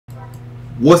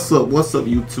What's up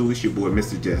YouTube? It's your boy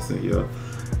Mr. Jackson, yo.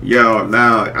 Y'all,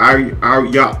 now I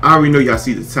already know y'all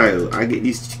see the title. I get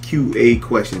these QA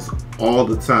questions all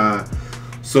the time.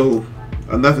 So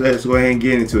enough of that, let's go ahead and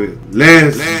get into it.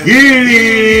 Let's get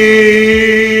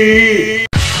it!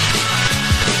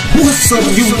 What's up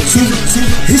YouTube?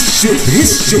 It's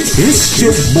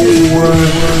your boy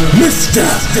Mr.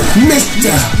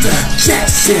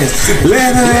 Jackson.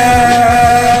 Let's go.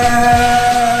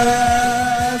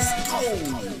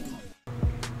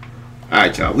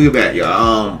 Alright y'all, we're back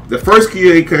y'all. The first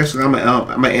QA question I'm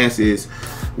gonna answer is,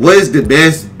 what is the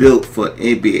best build for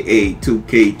NBA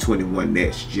 2K21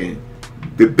 Next Gen?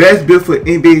 The best build for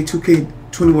NBA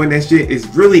 2K21 Next Gen is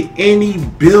really any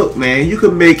build, man. You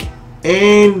can make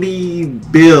any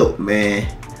build, man.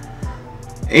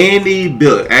 Any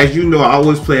build. As you know, I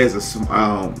always play as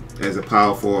a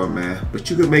power forward, man. But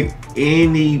you can make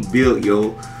any build,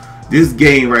 yo. This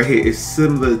game right here is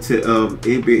similar to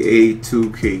NBA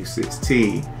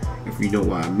 2K16, if you know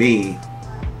what I mean.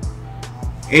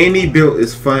 Any build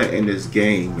is fun in this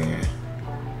game, man.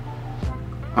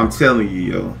 I'm telling you,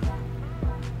 yo.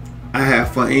 I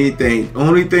have fun anything.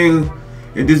 Only thing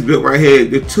in this build right here,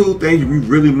 the two things we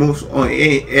really most on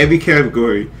every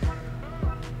category: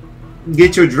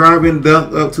 get your driving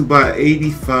dunk up to about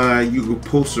 85. You can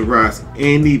posterize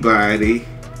anybody,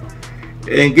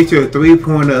 and get your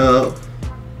three-pointer up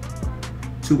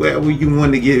to wherever you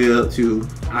want to get it up to.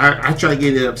 I try to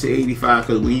get it up to 85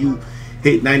 because when you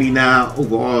hit 99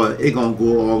 overall, it gonna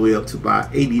go all the way up to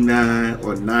about 89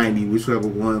 or 90, whichever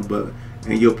one. But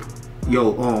and your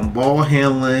ball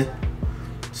handling,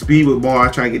 speed with ball, I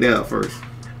try to get that up first.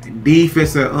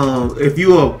 Defense, if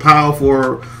you're a power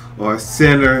forward or a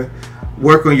center,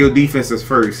 work on your defenses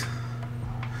first.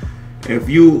 If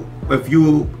you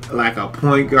like a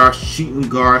point guard, shooting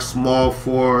guard, small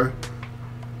forward,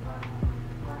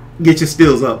 get your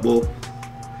steals up, bro.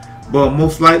 But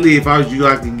most likely, if I was you,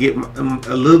 I could get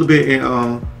a little bit in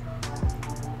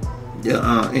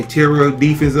interior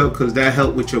defense up, because that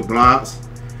help with your blocks.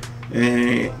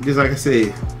 And just like I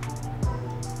said,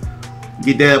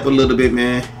 get that up a little bit,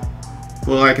 man.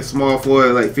 For like a small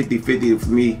forward, like 50-50 for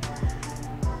me.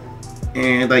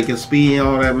 And like your speed and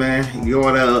all that, man. Get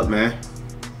all that up, man.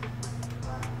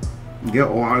 Get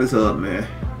all this up, man.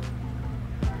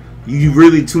 You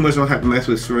really too much don't have to mess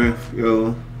with strength,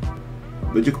 yo.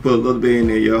 But you can put a little bit in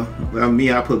there, yo. Well,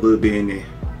 me, I put a little bit in there.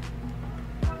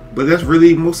 But that's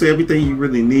really most of everything you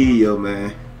really need, yo,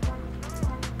 man.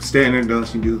 Standard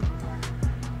dunks you do.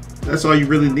 That's all you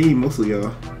really need, mostly,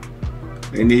 y'all.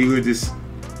 And then you would just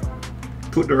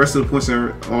put the rest of the points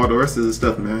in all the rest of the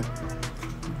stuff, man.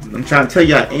 I'm trying to tell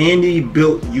y'all, any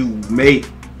build you make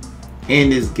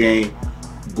in this game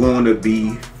going to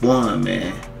be fun,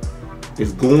 man.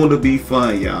 It's going to be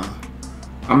fun, y'all.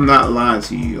 I'm not lying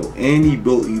to you, yo. Any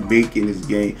build you make in this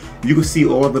game, you can see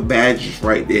all the badges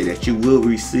right there that you will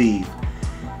receive.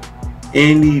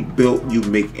 Any build you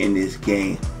make in this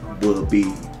game will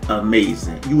be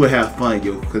amazing. You will have fun,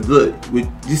 yo. Cause look, with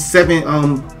just 7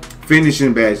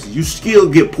 finishing badges, you still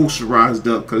get posterized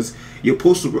up, because you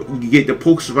get the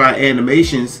posterized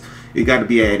animations. It got to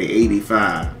be at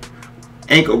 85.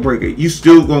 Ankle breaker, you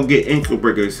still gonna get ankle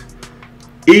breakers,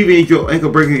 even if your ankle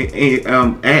breaker ain't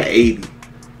at 80.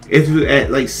 If it's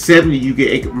at like 70, you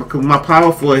get ankle. My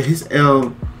power for his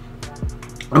ball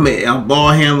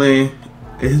handling.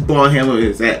 His ball handling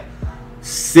is at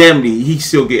 70. He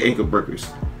still get ankle breakers.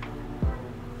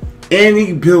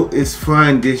 Any build is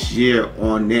fun this year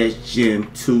on Next Gen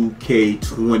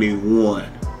 2K21.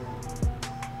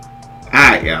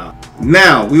 Alright, y'all.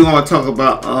 Now we want to talk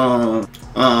about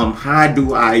how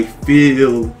do I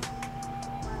feel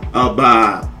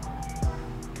about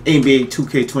NBA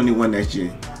 2K21 Next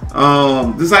Gen.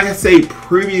 Just like I say,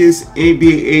 previous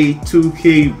NBA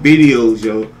 2K videos,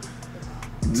 yo.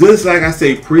 Just like I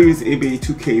say, previous NBA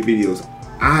 2K videos,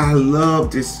 I love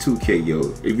this 2K,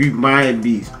 yo. It reminds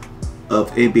me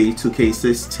of NBA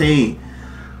 2K16.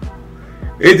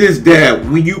 It is that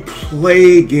when you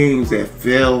play games that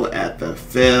fail after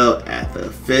fail after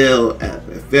fail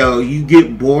after fail, you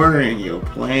get boring, yo,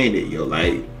 playing it, yo.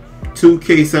 Like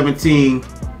 2K17,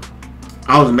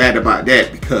 I was mad about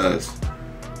that because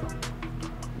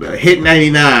hit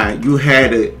 99, you had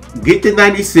to get to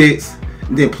 96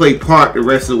 and then play part the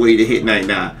rest of the way to hit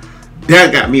 99.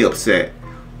 That got me upset.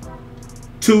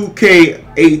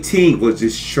 2K18 was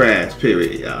just trash,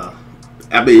 period, y'all.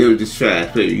 I mean, it was just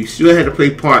trash, period. You still had to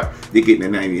play part to get to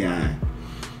 99.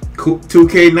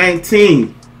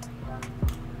 2K19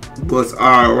 was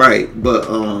alright, but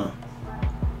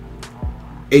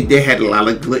they had a lot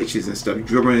of glitches and stuff,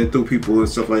 dribbling through people and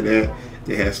stuff like that.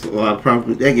 They had a lot of problems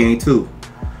with that game too.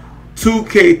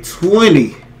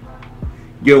 2K20,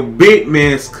 your big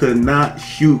mans could not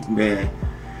shoot, man.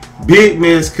 Big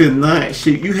mans could not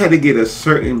shoot. You had to get a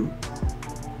certain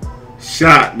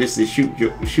shot just to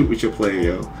shoot with your player,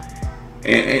 yo.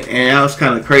 And I was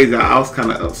kind of crazy. I was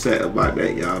kind of upset about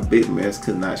that, y'all. Big mans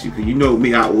could not shoot. Cause you know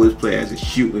me, I always play as a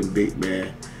shooting big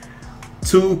man.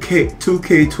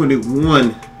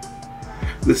 2K21,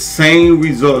 the same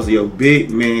results. Your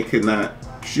big man could not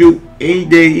shoot.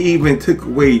 And they even took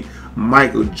away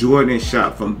Michael Jordan's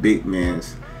shot from big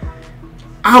mans.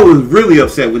 I was really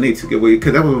upset when they took it away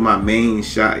because that was my main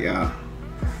shot, y'all.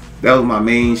 That was my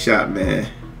main shot, man.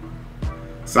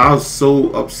 So I was so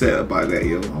upset about that,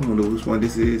 yo. I don't know which one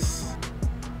this is.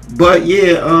 But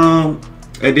yeah,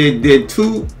 and then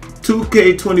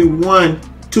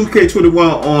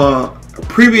 2K21 on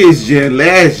previous gen,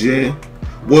 last gen,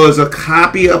 was a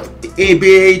copy of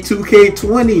NBA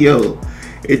 2K20, yo.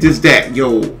 It's just that,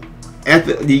 yo,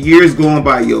 after the years going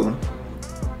by, yo,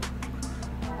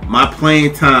 my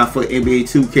playing time for NBA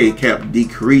 2K kept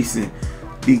decreasing.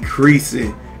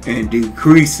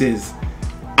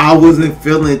 I wasn't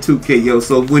feeling 2K, yo.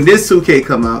 So when this 2K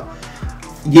come out,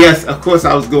 yes, of course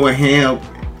I was going ham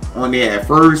on it at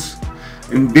first.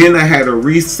 And then I had to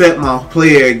reset my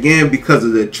player again because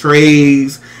of the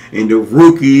trades and the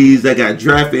rookies that got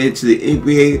drafted into the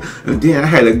NBA. And then I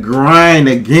had to grind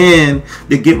again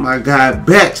to get my guy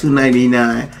back to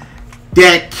 99.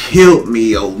 That killed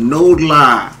me, yo. No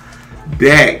lie.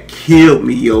 That killed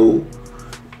me, yo.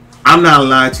 I'm not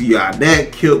lying to y'all.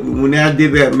 That killed me. When I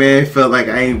did that, man, it felt like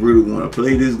I ain't really want to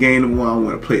play this game anymore. I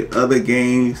want to play other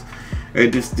games.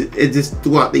 It just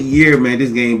throughout the year, man,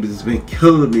 this game has been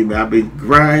killing me, man. I've been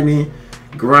grinding,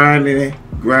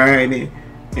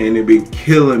 and it been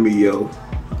killing me, yo.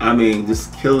 I mean,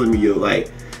 just killing me, yo.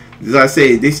 Like, as I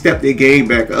say, they stepped their game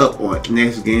back up on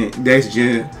next gen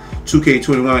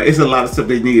 2K21. It's a lot of stuff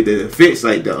they needed to fix,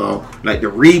 like the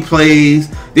replays.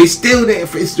 They still didn't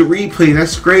fix the replays.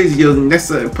 That's crazy, yo. And that's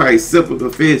something probably simple to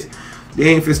fix. They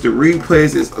ain't fixed the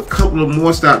replays. There's a couple of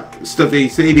more stuff they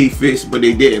say they fixed, but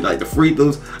they didn't. Like the free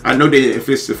throws. I know they didn't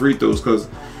fix the free throws because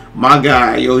my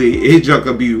guy, yo, his junk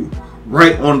could be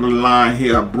right on the line.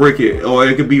 He'll break it, or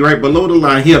it could be right below the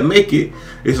line. He'll make it.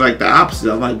 It's like the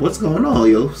opposite. I'm like, what's going on,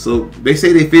 yo? So they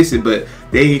say they fixed it, but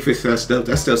they ain't fixed that stuff.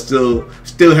 That stuff still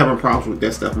having problems with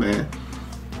that stuff, man.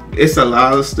 It's a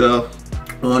lot of stuff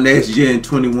on next gen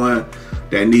 21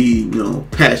 that need, you know,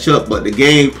 patch up, but the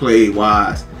gameplay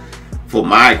wise, for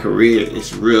my career,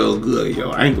 it's real good,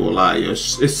 yo. I ain't gonna lie, yo.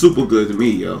 It's super good to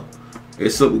me, yo.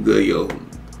 It's super good, yo.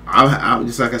 I'm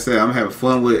just like I said, I'm having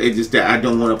fun with it. It's just that I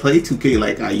don't want to play 2K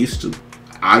like I used to.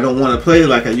 I don't want to play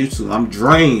like I used to. I'm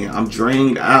drained. I'm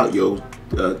drained out, yo.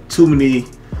 Too many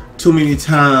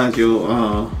times,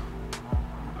 yo.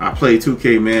 I play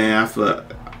 2K, man.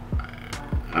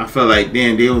 I felt like,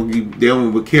 damn, they don't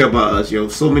even care about us, yo.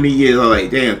 So many years, I'm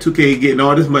like, damn, 2K getting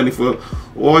all this money for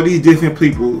all these different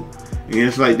people. And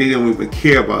it's like they don't even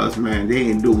care about us, man. They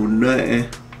ain't doing nothing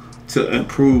to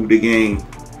improve the game.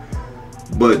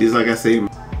 But just like I say,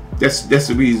 that's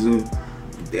the reason.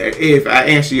 That if I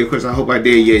answer your question, I hope I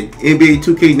did. Yeah, NBA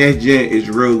 2K next gen is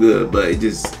real good, but it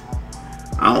just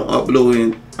I don't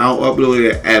upload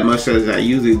it as much as I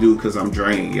usually do because I'm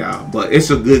drained, y'all. But it's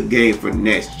a good game for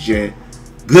next gen.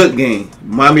 Good game.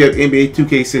 Remind me of NBA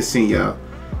 2K16, y'all.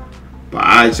 But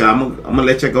alright, y'all, I'm gonna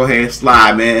let y'all go ahead and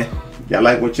slide, man. Y'all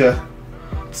like what y'all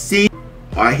see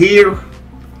or hear?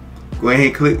 Go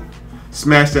ahead and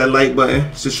smash that like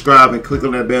button, subscribe, and click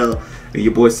on that bell. And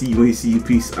your boy, see you when you see you.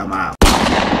 Peace. I'm out.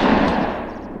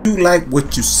 If you like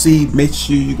what you see, make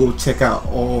sure you go check out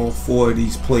all 4 of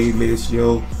these playlists,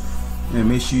 yo. And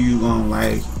make sure you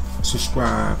like,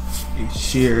 subscribe, and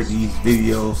share these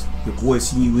videos. Your boy,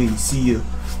 see you when you see you.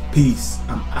 Peace.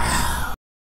 I'm out.